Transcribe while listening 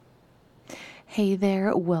Hey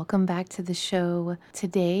there, welcome back to the show.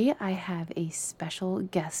 Today I have a special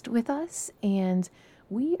guest with us, and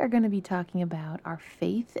we are going to be talking about our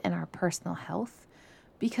faith and our personal health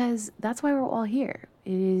because that's why we're all here.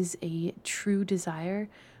 It is a true desire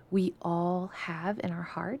we all have in our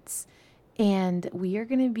hearts, and we are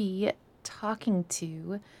going to be talking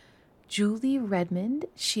to Julie Redmond.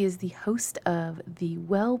 She is the host of the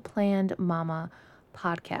Well Planned Mama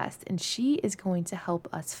podcast, and she is going to help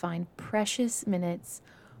us find precious minutes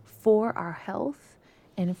for our health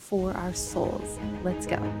and for our souls. Let's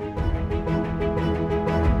go.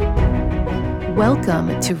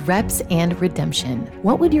 Welcome to Reps and Redemption.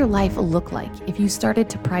 What would your life look like if you started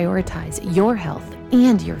to prioritize your health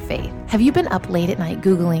and your faith? Have you been up late at night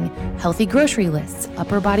Googling healthy grocery lists,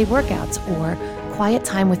 upper body workouts, or quiet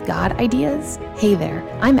time with God ideas? Hey there,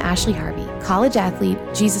 I'm Ashley Harvey, college athlete,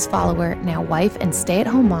 Jesus follower, now wife and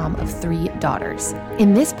stay-at-home mom of 3 daughters.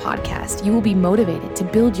 In this podcast, you will be motivated to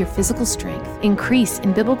build your physical strength, increase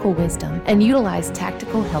in biblical wisdom, and utilize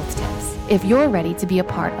tactical health tips. If you're ready to be a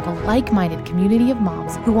part of a like-minded community of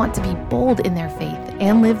moms who want to be bold in their faith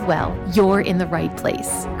and live well, you're in the right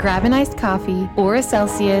place. Grab an iced coffee or a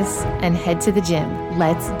Celsius and head to the gym.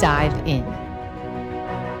 Let's dive in.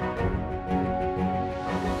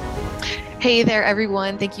 Hey there,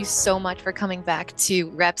 everyone. Thank you so much for coming back to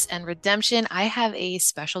Reps and Redemption. I have a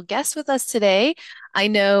special guest with us today. I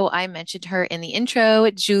know I mentioned her in the intro.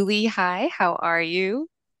 Julie, hi, how are you?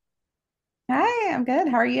 Hi, I'm good.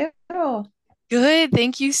 How are you? Good,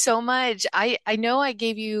 thank you so much. I know I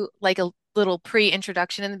gave you like a little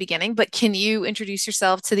pre-introduction in the beginning, but can you introduce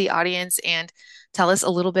yourself to the audience and tell us a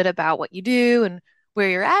little bit about what you do and where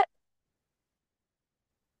you're at?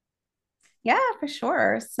 Yeah, for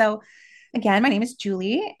sure. So, again, my name is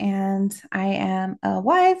Julie, and I am a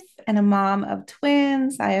wife and a mom of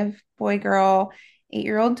twins. I have boy, girl,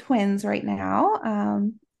 8-year-old twins right now,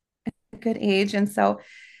 a good age. And so,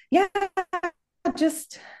 yeah,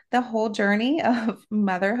 just the whole journey of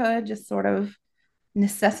motherhood just sort of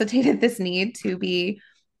necessitated this need to be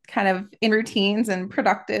kind of in routines and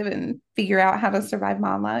productive and figure out how to survive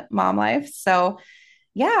mom life. So,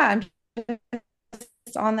 yeah, I'm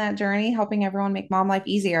on that journey, helping everyone make mom life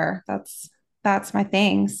easier. That's my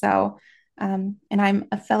thing. So, and I'm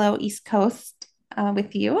a fellow East Coast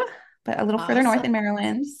with you, but a little further north in Awesome.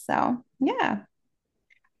 Maryland. So, yeah.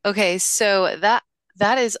 Okay, so that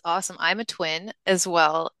is awesome. I'm a twin as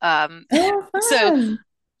well. Oh, So fun.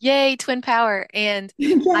 yay, twin power. And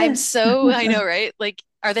I'm Yes. so, I know, right? Like,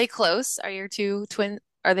 are they close? Are your two twin,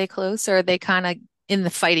 are they close or are they kind of in the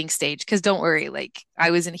fighting stage? Because don't worry, like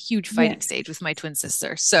I was in a huge Yeah. fighting stage with my twin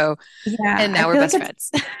sister. So, Yeah. and I now we're feel like best it's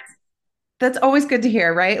friends. that's always good to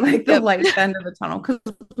hear, right? Like the Yep. light at the end of the tunnel, because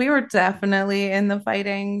we were definitely in the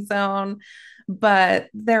fighting zone, but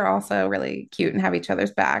they're also really cute and have each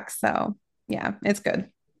other's back. So, yeah, it's good.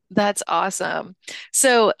 That's awesome.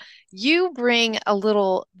 So you bring a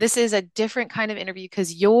little, this is a different kind of interview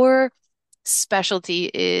because your specialty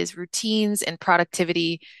is routines and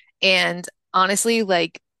productivity. And honestly,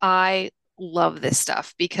 like I love this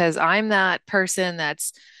stuff because I'm that person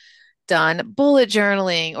that's done bullet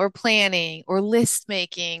journaling or planning or list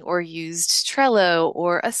making or used Trello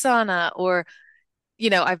or Asana or,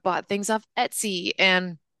 I've bought things off Etsy.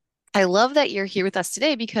 And I love that you're here with us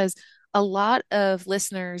today because a lot of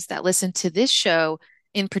listeners that listen to this show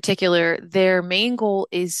in particular, their main goal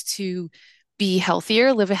is to be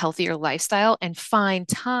healthier, live a healthier lifestyle, and find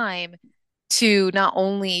time to not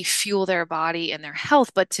only fuel their body and their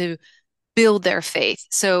health, but to build their faith.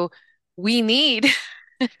 So we need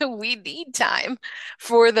we need time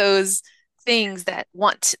for those things that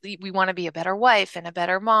we want to be a better wife and a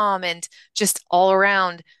better mom and just all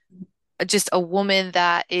around just a woman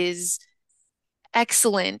that is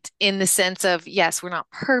excellent in the sense of, yes, we're not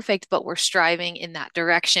perfect, but we're striving in that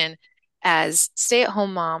direction as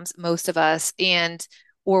stay-at-home moms, most of us, and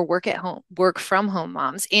or work from home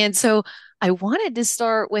moms. And so I wanted to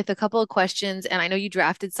start with a couple of questions, and I know you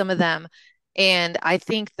drafted some of them, and I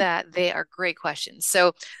think that they are great questions.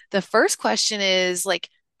 So the first question is like,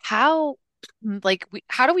 how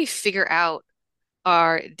do we figure out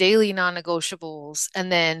our daily non-negotiables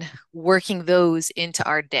and then working those into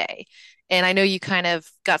our day? And I know you kind of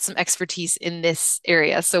got some expertise in this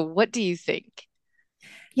area. So what do you think?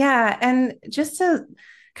 Yeah. And just to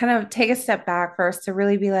kind of take a step back first to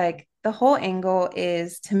really be like, the whole angle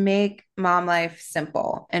is to make mom life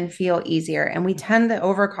simple and feel easier. And we tend to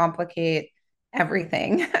overcomplicate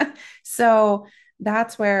everything. So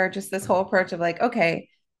that's where just this whole approach of like, okay,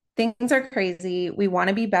 things are crazy. We want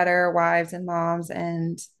to be better wives and moms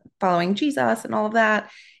and following Jesus and all of that.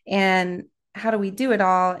 And how do we do it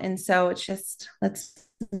all? And so it's just, let's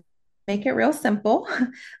make it real simple.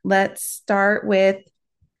 Let's start with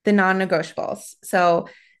the non-negotiables. So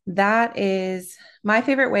that is my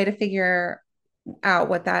favorite way to figure out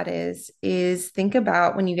what that is think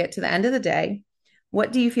about when you get to the end of the day,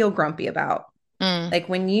 what do you feel grumpy about? Mm, Like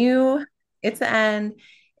when you, it's the end,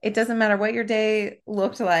 it doesn't matter what your day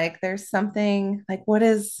looked like. There's something like what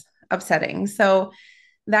is upsetting. So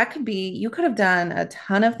that could be you could have done a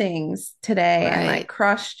ton of things today and like right.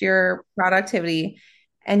 crushed your productivity,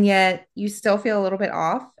 and yet you still feel a little bit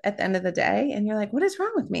off at the end of the day. And you're like, what is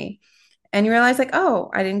wrong with me? And you realize, like, oh,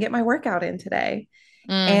 I didn't get my workout in today.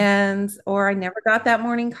 Mm, And, or I never got that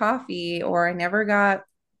morning coffee, or I never got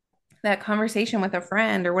that conversation with a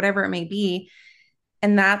friend, or whatever it may be.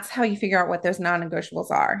 And that's how you figure out what those non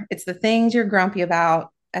negotiables are. It's the things you're grumpy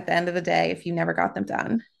about at the end of the day if you never got them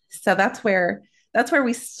done. So that's where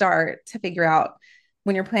we start to figure out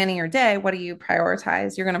when you're planning your day, what do you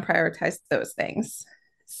prioritize? You're going to prioritize those things.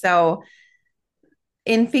 So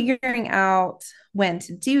in figuring out when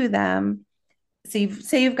to do them, so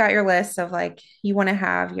you've got your list of like you want to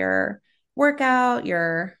have your workout,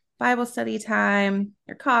 your Bible study time,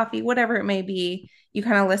 your coffee, whatever it may be. You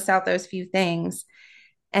kind of list out those few things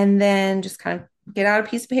and then just kind of get out a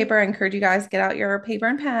piece of paper. I encourage you guys get out your paper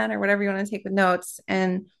and pen or whatever you want to take with notes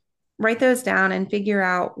and write those down and figure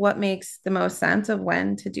out what makes the most sense of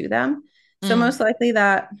when to do them. So mm, most likely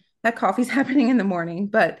that coffee's happening in the morning,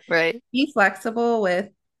 but right. be flexible with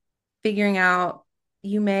figuring out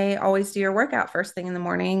you may always do your workout first thing in the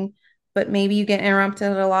morning, but maybe you get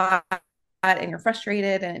interrupted a lot and you're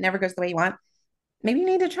frustrated and it never goes the way you want. Maybe you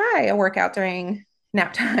need to try a workout during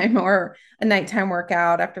nap time or a nighttime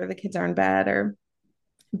workout after the kids are in bed, or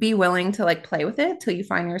be willing to like play with it till you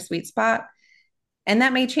find your sweet spot. And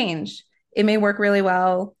that may change. It may work really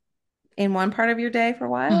well in one part of your day for a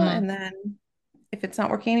while. Hmm. And then if it's not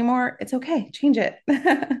working anymore, it's okay. Change it.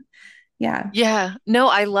 Yeah. Yeah. No,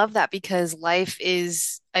 I love that because life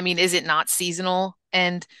is, I mean, is it not seasonal?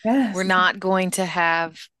 And we're Yes. not going to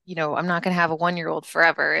have, I'm not going to have a 1-year-old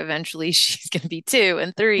forever. Eventually, she's going to be 2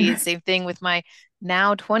 and 3. Same thing with my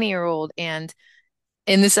now 20-year-old. And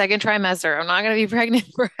in the second trimester, I'm not going to be pregnant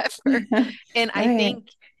forever. And I Right. think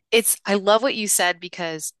I love what you said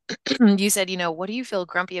because you said, what do you feel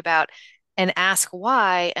grumpy about? And ask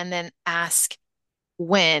why, and then ask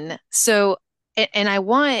when. So, and I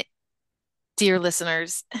want, dear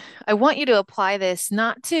listeners, I want you to apply this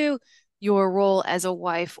not to your role as a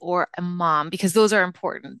wife or a mom, because those are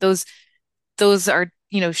important. Those are,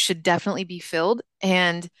 should definitely be filled.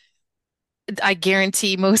 And I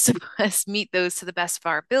guarantee most of us meet those to the best of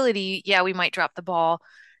our ability. Yeah, we might drop the ball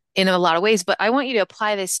in a lot of ways, but I want you to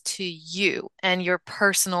apply this to you and your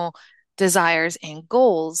personal desires and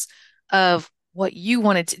goals of what you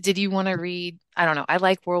wanted to. Did you want to read? I don't know. I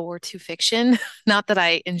like World War II fiction. Not that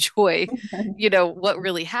I enjoy, what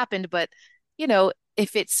really happened, but,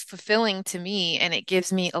 if it's fulfilling to me and it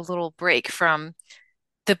gives me a little break from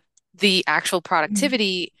the the actual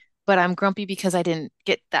productivity, but I'm grumpy because I didn't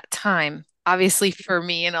get that time. Obviously, for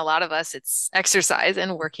me and a lot of us, it's exercise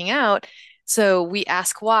and working out. So we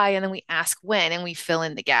ask why and then we ask when, and we fill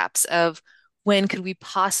in the gaps of when could we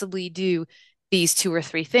possibly do these 2 or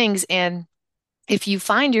 3 things. And if you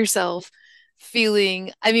find yourself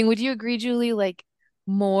feeling, I mean, would you agree, Julie, like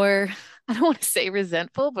more, I don't want to say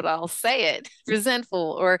resentful, but I'll say it,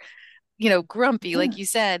 resentful or, grumpy, Yeah. like you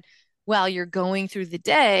said, while you're going through the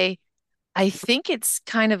day, I think it's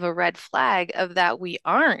kind of a red flag of that we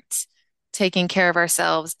aren't taking care of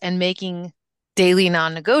ourselves and making daily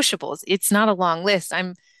non-negotiables. It's not a long list.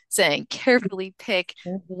 I'm saying carefully pick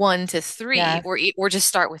 1 to 3, Yes. or just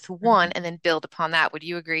start with one and then build upon that. Would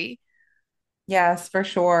you agree? Yes, for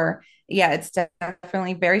sure. Yeah, it's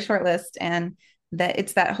definitely very short list, and that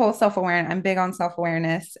it's that whole self-awareness. I'm big on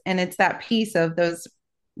self-awareness, and it's that piece of those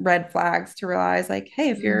red flags to realize like, hey,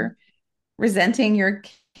 if Mm, you're resenting your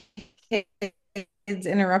kids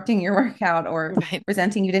interrupting your workout, or right.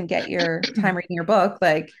 resenting you didn't get your time reading your book,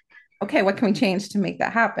 like, okay, what can we change to make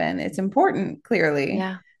that happen? It's important, clearly.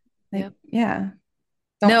 Yeah. Like, Yep. yeah,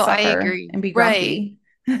 don't No, I suffer agree. and be Right.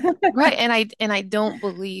 grumpy. Right. And I don't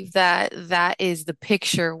believe that that is the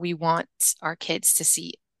picture we want our kids to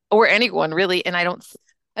see, or anyone really. And I don't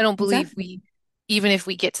believe Exactly. we, even if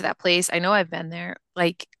we get to that place, I know I've been there,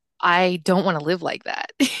 like I don't want to live like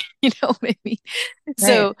that. You know what I mean?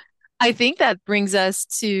 So Right. I think that brings us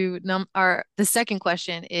to num our the second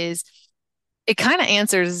question is, it kind of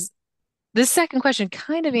answers this second question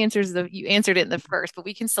kind of answers you answered it in the first, but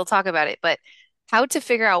we can still talk about it. But how to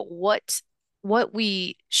figure out what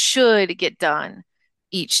we should get done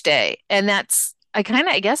each day. And that's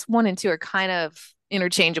I guess one and two are kind of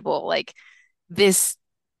interchangeable. Like this,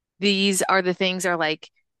 these are the things are like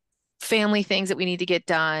family things that we need to get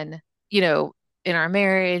done, you know, in our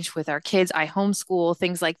marriage, with our kids. I homeschool,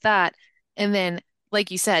 things like that. And then, like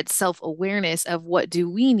you said, self-awareness of what do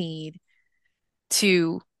we need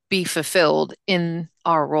to be fulfilled in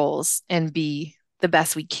our roles and be the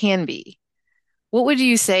best we can be. What would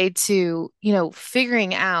you say to,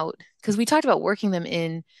 figuring out, because we talked about working them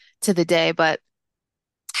in to the day, but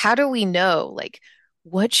how do we know, like,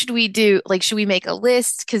 what should we do? Like, should we make a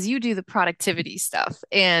list? Because you do the productivity stuff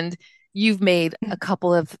and you've made a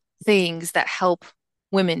couple of things that help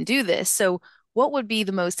women do this. So, what would be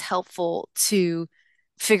the most helpful to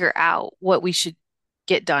figure out what we should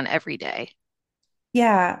get done every day?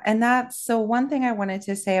 Yeah, and that's so one thing I wanted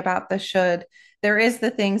to say about the should. There is the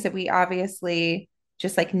things that we obviously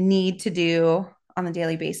just like need to do on a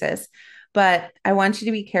daily basis. But I want you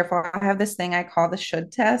to be careful. I have this thing I call the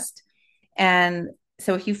should test. And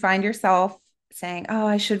so if you find yourself saying, "Oh,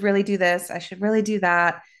 I should really do this, I should really do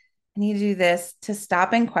that, I need to do this," to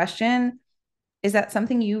stop and question, is that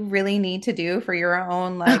something you really need to do for your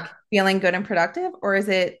own like feeling good and productive, or is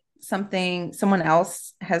it something someone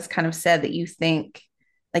else has kind of said that you think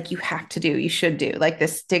like you have to do, you should do, like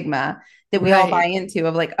this stigma that we all buy Right. into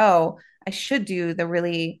of like, oh, I should do the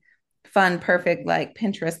really fun, perfect like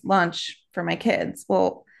Pinterest lunch for my kids.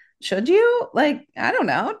 Well, should you? Like, I don't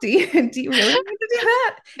know. Do you really need to do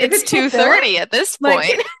that? If It's it's fulfilling, 2:30 at this like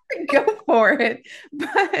point. go for it.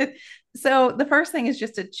 But so the first thing is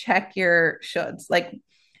just to check your shoulds. Like,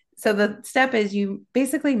 so the step is you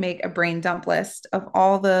basically make a brain dump list of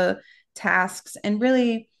all the tasks. And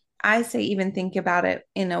really, I say even think about it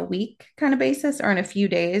in a week kind of basis or in a few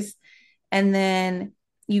days. And then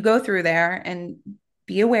you go through there and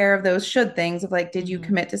be aware of those should things of like, did you Mhm.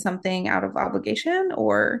 commit to something out of obligation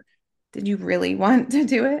or did you really want to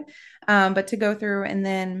do it? But to go through and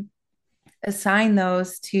then assign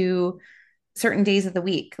those to certain days of the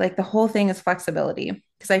week. Like the whole thing is flexibility.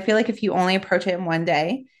 Because I feel like if you only approach it in one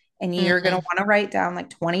day and you're going to Mm, want to write down like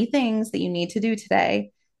 20 things that you need to do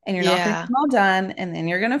today, and you're not going to get yeah. them all done, and then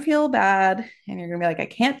you're going to feel bad and you're going to be like, I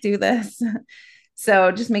can't do this.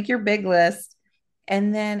 So just make your big list.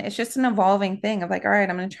 And then it's just an evolving thing of like, all right,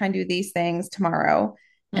 I'm going to try and do these things tomorrow.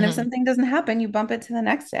 And if Hmm. something doesn't happen, you bump it to the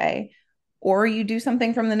next day or you do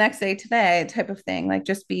something from the next day today type of thing. Like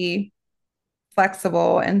just be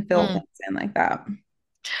flexible and fill Mm. things in like that.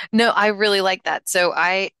 No, I really like that. So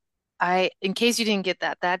in case you didn't get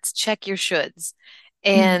that, that's check your shoulds.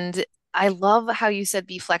 Mhm. And I love how you said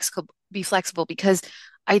be flexible because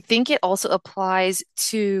I think it also applies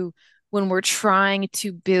to when we're trying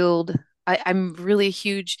to build. I'm really a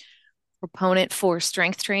huge proponent for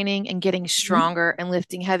strength training and getting Mhm. stronger and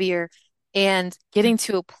lifting heavier and getting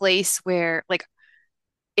to a place where like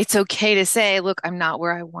it's okay to say, look, I'm not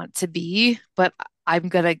where I want to be, but I'm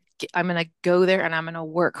gonna go there and I'm gonna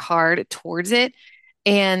work hard towards it.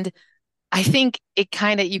 And I think it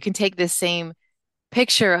kind of you can take this same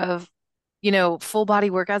picture of, full body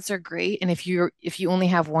workouts are great. And if you only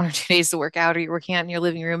have 1 or 2 days to work out or you're working out in your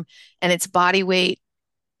living room and it's body weight,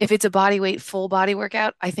 if it's a body weight full body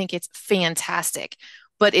workout, I think it's fantastic.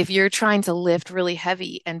 But if you're trying to lift really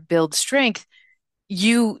heavy and build strength,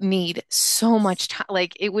 you need so much time.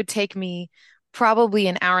 Like it would take me probably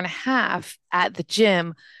an hour and a half at the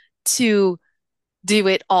gym to do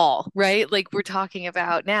it all, right? Like we're talking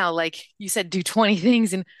about now, like you said, do 20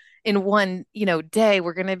 things in one, day.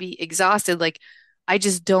 We're gonna be exhausted. Like I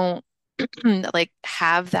just don't like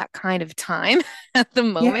have that kind of time at the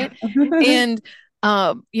Yeah. moment. And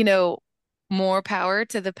more power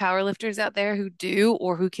to the power lifters out there who do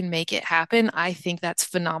or who can make it happen. I think that's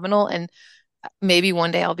phenomenal. And maybe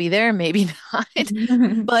one day I'll be there, maybe not.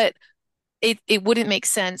 But it wouldn't make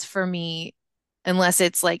sense for me unless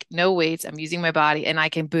it's like no weights, I'm using my body and I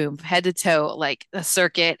can boom head to toe like a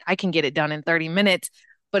circuit. I can get it done in 30 minutes.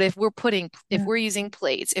 But if Yeah. we're using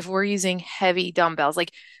plates, if we're using heavy dumbbells,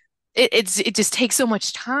 like it just takes so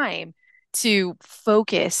much time to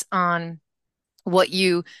focus on what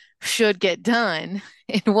you should get done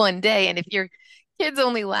in one day. And if your kids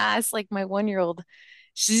only last, like my 1-year-old,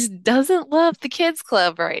 she doesn't love the kids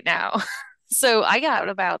club right now. So I got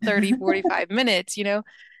about 30, 45 minutes,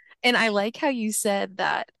 and I like how you said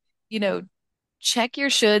that, you know, check your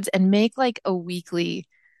shoulds and make like a weekly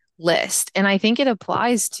list. And I think it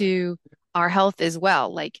applies to our health as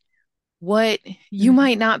well. Like what you Mhm.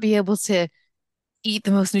 might not be able to eat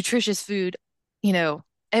the most nutritious food, you know,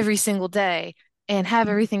 every single day and have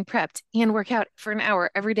everything prepped and work out for an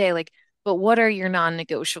hour every day. Like, but what are your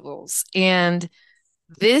non-negotiables? And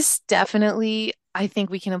this definitely I think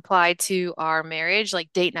we can apply to our marriage,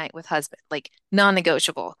 like date night with husband, like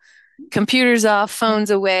non-negotiable. Computers off, phones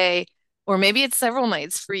away, or maybe it's several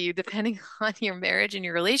nights for you, depending on your marriage and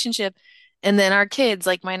your relationship. And then our kids,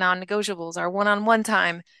 like my non-negotiables, are one-on-one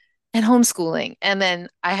time and homeschooling. And then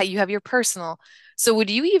you have your personal. So would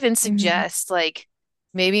you even Mhm. suggest like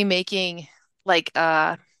maybe making like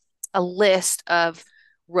a list of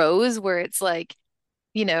rows where it's like,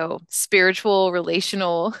 spiritual,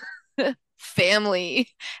 relational, family,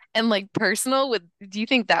 and like personal? Do you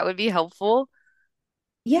think that would be helpful?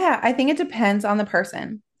 Yeah, I think it depends on the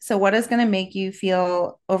person. So, what is going to make you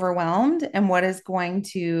feel overwhelmed and what is going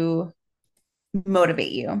to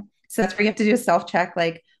motivate you? So, that's where you have to do a self check.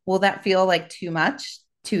 Like, will that feel like too much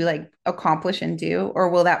to like accomplish and do? Or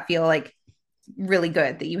will that feel like really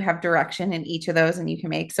good that you have direction in each of those and you can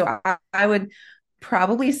make? So, I would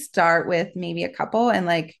probably start with maybe a couple and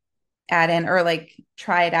like add in or like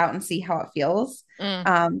try it out and see how it feels.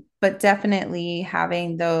 Mm, But definitely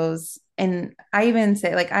having those, and I even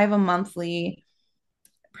say like I have a monthly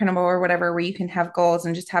printable or whatever where you can have goals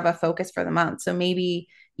and just have a focus for the month. So maybe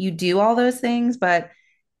you do all those things, but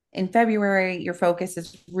in February, your focus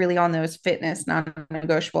is really on those fitness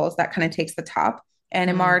non-negotiables. That kind of takes the top. And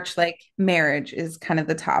in mm, March, like marriage is kind of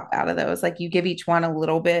the top out of those. Like you give each one a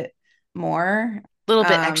little bit more. little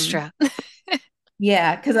bit Um, extra.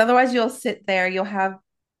 yeah, because otherwise you'll sit there, you'll have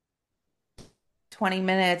 20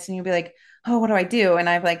 minutes and you'll be like, oh, what do I do? And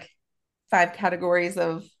I have like five categories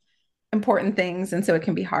of important things. And so it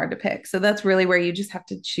can be hard to pick. So that's really where you just have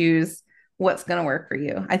to choose what's going to work for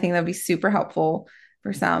you. I think that'd be super helpful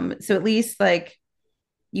for some. So at least like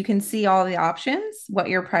you can see all the options, what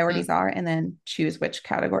your Mm. priorities are, and then choose which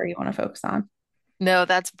category you want to focus on. No,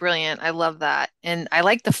 that's brilliant. I love that. And I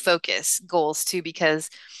like the focus goals too, because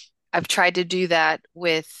I've tried to do that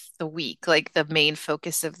with the week, like the main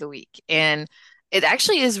focus of the week. And it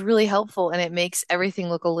actually is really helpful and it makes everything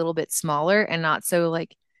look a little bit smaller and not so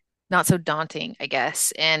daunting, I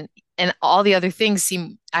guess. And all the other things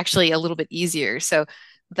seem actually a little bit easier. So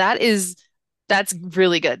that is that's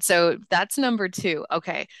really good. So that's number two.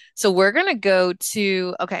 Okay. So we're gonna go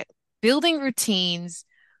to building routines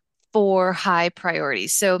for high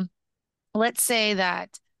priorities. So let's say that,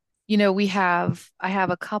 I have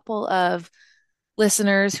a couple of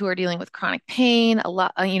listeners who are dealing with chronic pain, a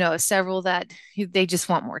lot, several that they just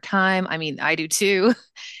want more time. I mean, I do too.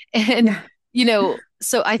 And, Yeah.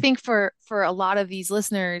 so I think for a lot of these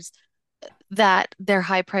listeners that their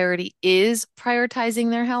high priority is prioritizing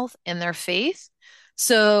their health and their faith.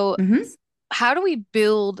 So Hmm. how do we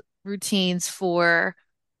build routines for,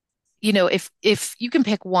 if you can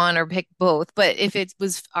pick one or pick both, but if it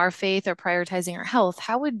was our faith or prioritizing our health,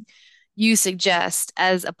 how would you suggest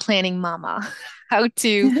as a planning mama how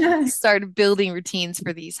to start building routines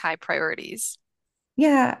for these high priorities?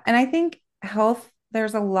 Yeah. And I think health,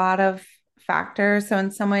 there's a lot of factors. So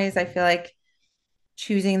in some ways, I feel like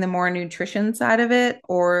choosing the more nutrition side of it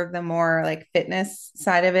or the more like fitness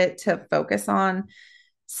side of it to focus on.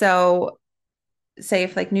 So, say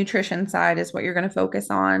if like nutrition side is what you're going to focus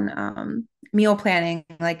on, meal planning,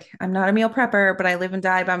 like I'm not a meal prepper, but I live and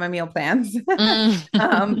die by my meal plans.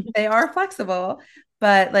 Mm, They are flexible,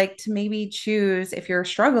 but like to maybe choose if you're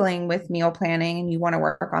struggling with meal planning and you want to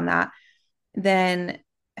work on that, then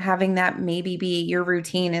having that maybe be your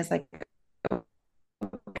routine is like,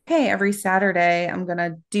 okay, every Saturday I'm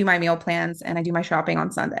gonna do my meal plans and I do my shopping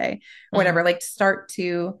on Sunday or mm, whatever. Like start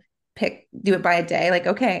to do it by a day. Like,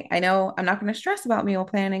 okay, I know I'm not gonna stress about meal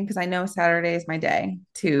planning because I know Saturday is my day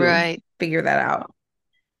to right. figure that out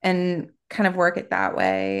and kind of work it that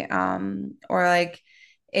way. Or like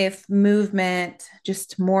if movement,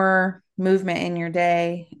 just more movement in your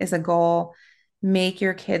day is a goal, make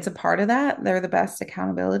your kids a part of that. They're the best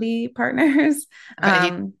accountability partners.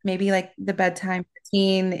 Right. Maybe like the bedtime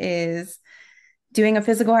routine is doing a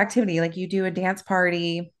physical activity, like you do a dance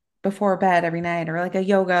party before bed every night, or like a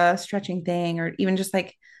yoga stretching thing, or even just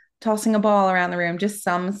like tossing a ball around the room, just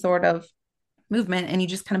some sort of movement. And you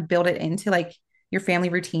just kind of build it into like your family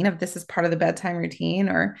routine of this is part of the bedtime routine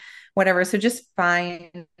or whatever. So just find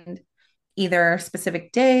either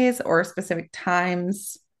specific days or specific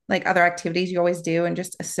times, like other activities you always do, and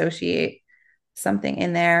just associate something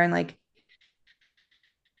in there. And like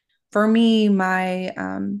for me, my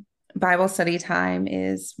Bible study time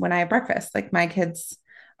is when I have breakfast. Like my kids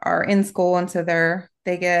are in school, and so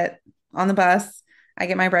they get on the bus. I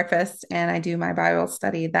get my breakfast, and I do my Bible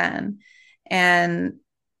study then. And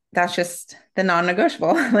that's just the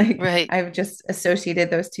non-negotiable. Like Right. I've just associated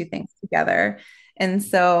those two things together. And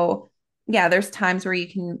so, yeah, there's times where you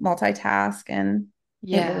can multitask, and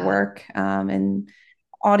it will Yeah. work. And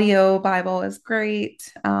audio Bible is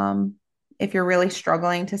great. If you're really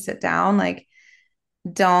struggling to sit down, like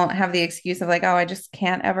don't have the excuse of like, oh, I just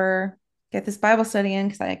can't ever get this Bible study in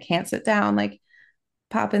because I can't sit down. Like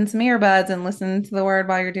pop in some earbuds and listen to the word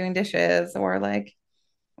while you're doing dishes or like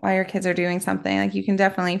while your kids are doing something. Like you can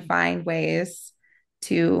definitely find ways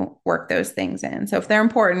to work those things in. So if they're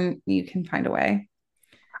important, you can find a way.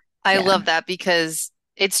 I Yeah. love that because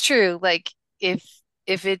it's true. Like if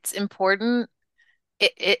if it's important,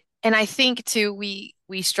 it and I think too we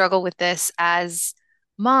struggle with this as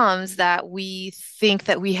moms that we think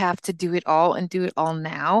that we have to do it all and do it all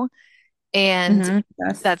now. And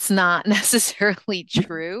Yes. that's not necessarily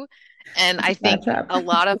true. And It's I a bad think trap. a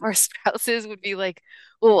lot of our spouses would be like,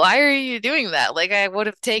 well, why are you doing that? Like I would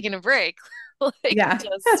have taken a break. Like Yeah.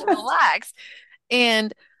 just relax.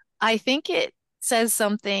 And I think it says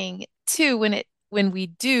something too when we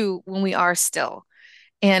do when we are still.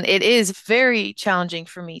 And it is very challenging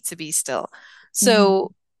for me to be still. Mhm.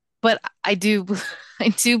 So, but I do I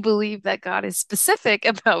do believe that God is specific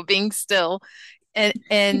about being still and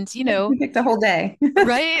You picked a whole day.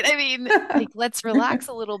 right? I mean, like let's relax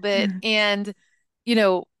a little bit and you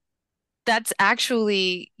know, that's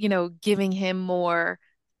actually, giving him more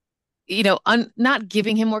not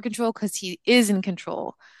giving him more control because he is in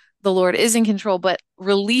control. The Lord is in control, but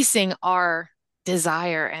releasing our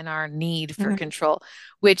desire and our need for Mhm. control,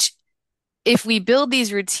 which if we build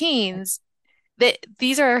these routines, that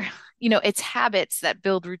these are, it's habits that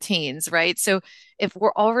build routines, right? So if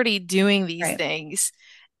we're already doing these Right. things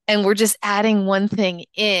and we're just adding one thing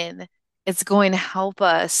in, it's going to help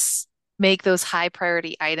us make those high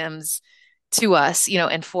priority items to us,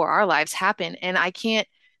 and for our lives happen. And I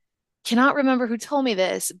cannot remember who told me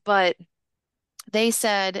this, but they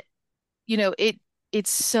said, it's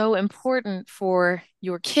so important for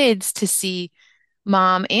your kids to see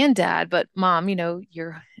mom and dad, but mom,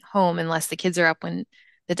 you're home unless the kids are up when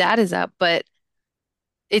the dad is up, but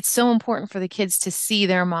it's so important for the kids to see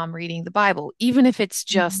their mom reading the Bible, even if it's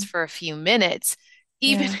just Mhm. for a few minutes,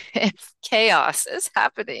 even Yeah. if chaos is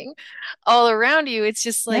happening all around you. It's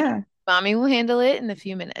just like, Yeah. mommy will handle it in a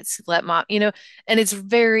few minutes. Let mom, and it's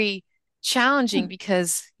very challenging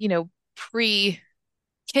because, pre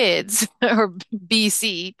kids or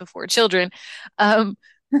BC before children, that's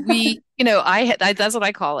what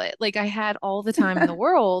I call it. Like I had all the time in the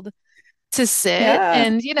world to sit Yeah.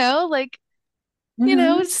 and, like,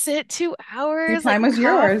 Hmm. sit two Your hours, like time was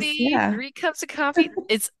yours. coffee, Yeah. 3 cups of coffee.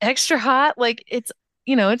 It's extra hot. Like it's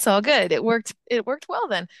all good. It worked well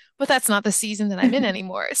then. But that's not the season that I'm in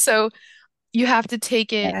anymore. So you have to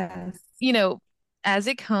take it, Yes. you know, as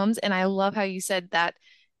it comes. And I love how you said that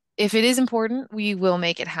if it is important, we will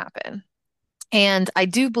make it happen. And I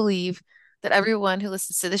do believe that everyone who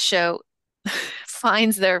listens to the show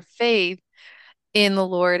finds their faith in the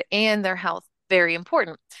Lord and their health very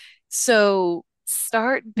important. So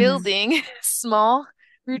start Mhm. building small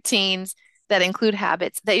routines that include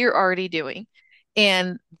habits that you're already doing.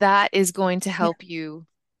 And that is going to Yeah. help you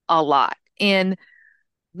a lot. And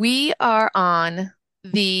we are on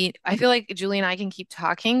I feel like Julie and I can keep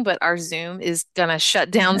talking, but our Zoom is gonna shut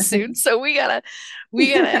down soon. So we gotta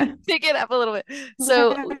pick it up a little bit.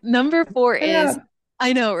 So Wrap number four it is, up.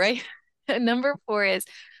 I know, right? Number four is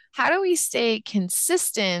how do we stay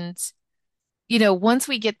consistent once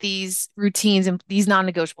we get these routines and these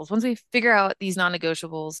non-negotiables, once we figure out these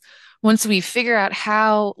non-negotiables, once we figure out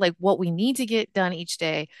how, like, what we need to get done each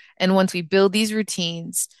day, and once we build these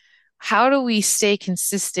routines, how do we stay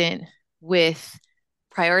consistent with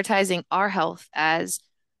prioritizing our health as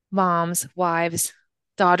moms, wives,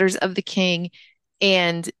 daughters of the King,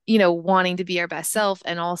 and, wanting to be our best self,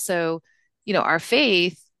 and also, our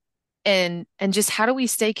faith and just how do we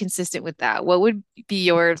stay consistent with that? What would be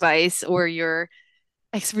your advice or your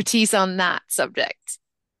expertise on that subject?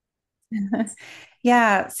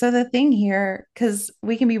 Yeah. So the thing here, because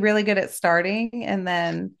we can be really good at starting and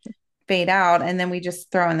then fade out, and then we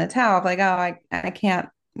just throw in the towel of like, oh, I can't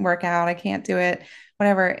work out, I can't do it,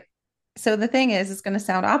 whatever. So the thing is, it's going to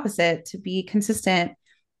sound opposite. To be consistent,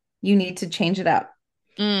 you need to change it up.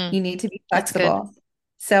 Mm, You need to be that's good. flexible.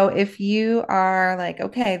 So if you are like,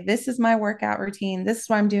 okay, this is my workout routine, this is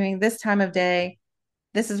what I'm doing this time of day,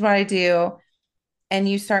 this is what I do, and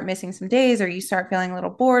you start missing some days or you start feeling a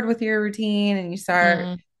little bored with your routine and you start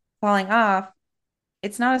Mm, falling off,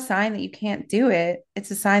 it's not a sign that you can't do it.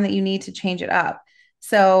 It's a sign that you need to change it up.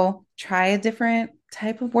 So try a different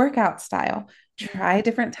type of workout style, mm, try a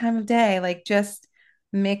different time of day, like just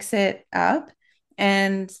mix it up.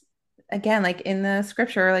 And again, like in the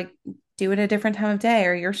scripture, like do it a different time of day,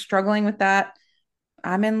 or you're struggling with that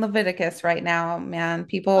I'm in Leviticus right now, man.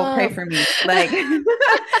 People pray Oh, for me. Like,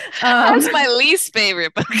 that's um, my least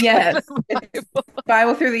favorite book in yes, the it's Bible.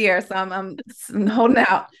 Bible through the year, so I'm holding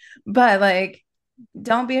out. But like,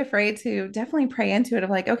 don't be afraid to definitely pray into it of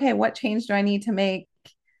like, okay, what change do I need to make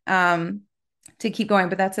um to keep going?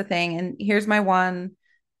 But that's the thing. And here's my one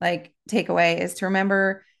like takeaway is to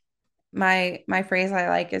remember my phrase I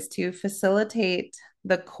like is to facilitate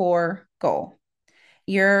the core goal.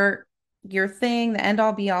 Your your thing, the end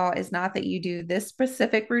all be all is not that you do this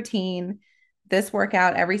specific routine, this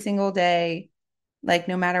workout every single day, like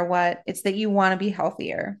no matter what. It's that you want to be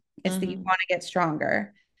healthier. It's that you Mhm. want to get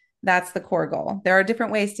stronger. That's the core goal. There are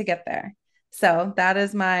different ways to get there. So that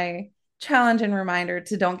is my challenge and reminder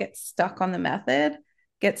to don't get stuck on the method,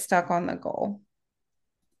 get stuck on the goal.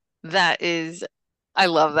 That is, I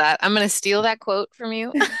love that. I'm going to steal that quote from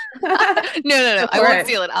you. No, no, no. Go I for won't it.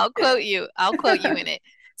 steal it. I'll quote you. I'll quote you in it.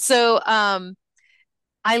 So,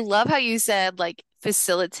 I love how you said like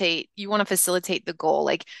facilitate, you want to facilitate the goal.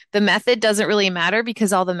 Like the method doesn't really matter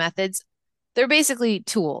because all the methods, they're basically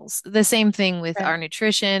tools. The same thing with Right. our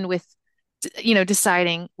nutrition, with,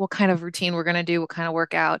 deciding what kind of routine we're going to do, what kind of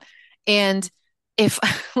workout. And if,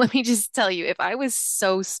 let me just tell you, if I was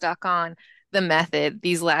so stuck on the method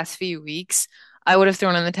these last few weeks, I would have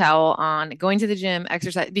thrown in the towel on going to the gym,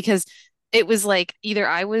 exercise, because it was like either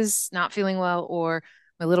I was not feeling well or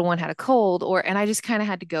my little one had a cold and I just kind of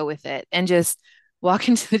had to go with it and just walk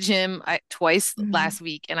into the gym twice Mhm. last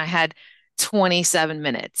week and I had 27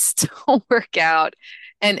 minutes to work out.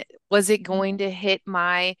 And was it going to hit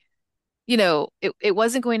it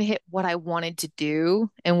wasn't going to hit what I wanted to do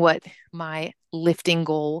and what my lifting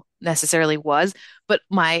goal necessarily was, but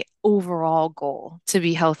my overall goal to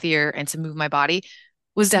be healthier and to move my body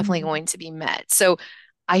was definitely Mhm. going to be met. So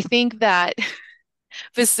I think that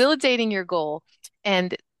facilitating your goal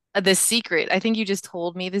and the secret, I think you just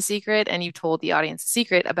told me the secret and you told the audience the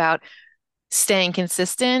secret about staying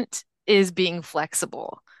consistent is being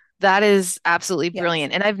flexible. That is absolutely Yes.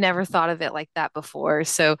 brilliant. And I've never thought of it like that before.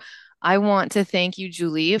 So I want to thank you,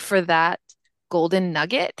 Julie, for that golden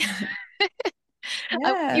nugget. I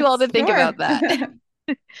want you all Yes, to think about sure. that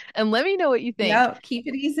and let me know what you think, Yep, keep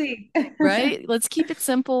it easy. right? Let's keep it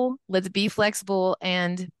simple. Let's be flexible.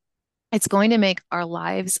 And it's going to make our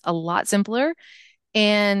lives a lot simpler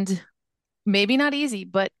and maybe not easy,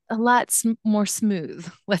 but a lot more smooth,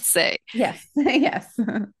 let's say. Yes, yes.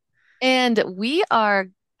 And we are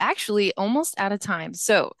actually almost out of time.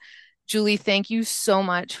 So, Julie, thank you so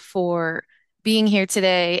much for being here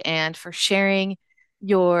today and for sharing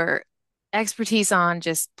your expertise on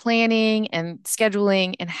just planning and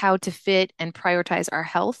scheduling and how to fit and prioritize our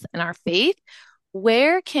health and our faith.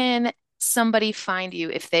 Where can somebody find you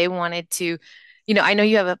if they wanted to? I know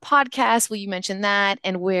you have a podcast. Will you mention that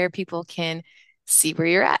and where people can see where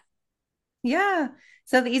you're at? Yeah.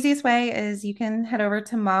 So the easiest way is you can head over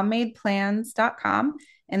to mommadeplans.com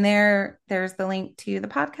and there's the link to the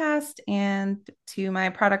podcast and to my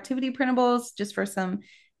productivity printables just for some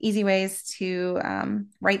easy ways to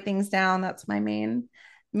write things down. That's my main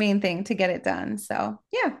thing to get it done. So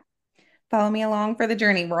yeah, follow me along for the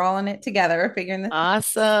journey. We're all in it together, figuring this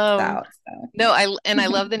Awesome. out. So No, yeah. I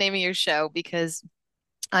love the name of your show because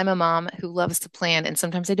I'm a mom who loves to plan and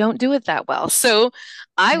sometimes I don't do it that well. So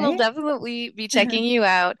I will Right. definitely be checking you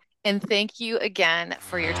out and thank you again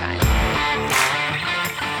for your time.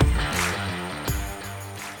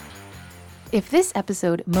 If this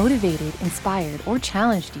episode motivated, inspired, or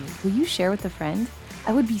challenged you, will you share with a friend?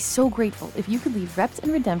 I would be so grateful if you could leave Reps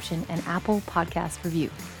and Redemption an Apple Podcast review.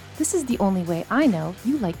 This is the only way I know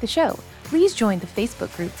you like the show. Please join the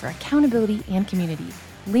Facebook group for accountability and community.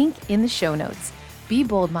 Link in the show notes. Be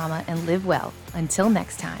bold, mama, and live well. Until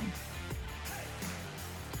next time.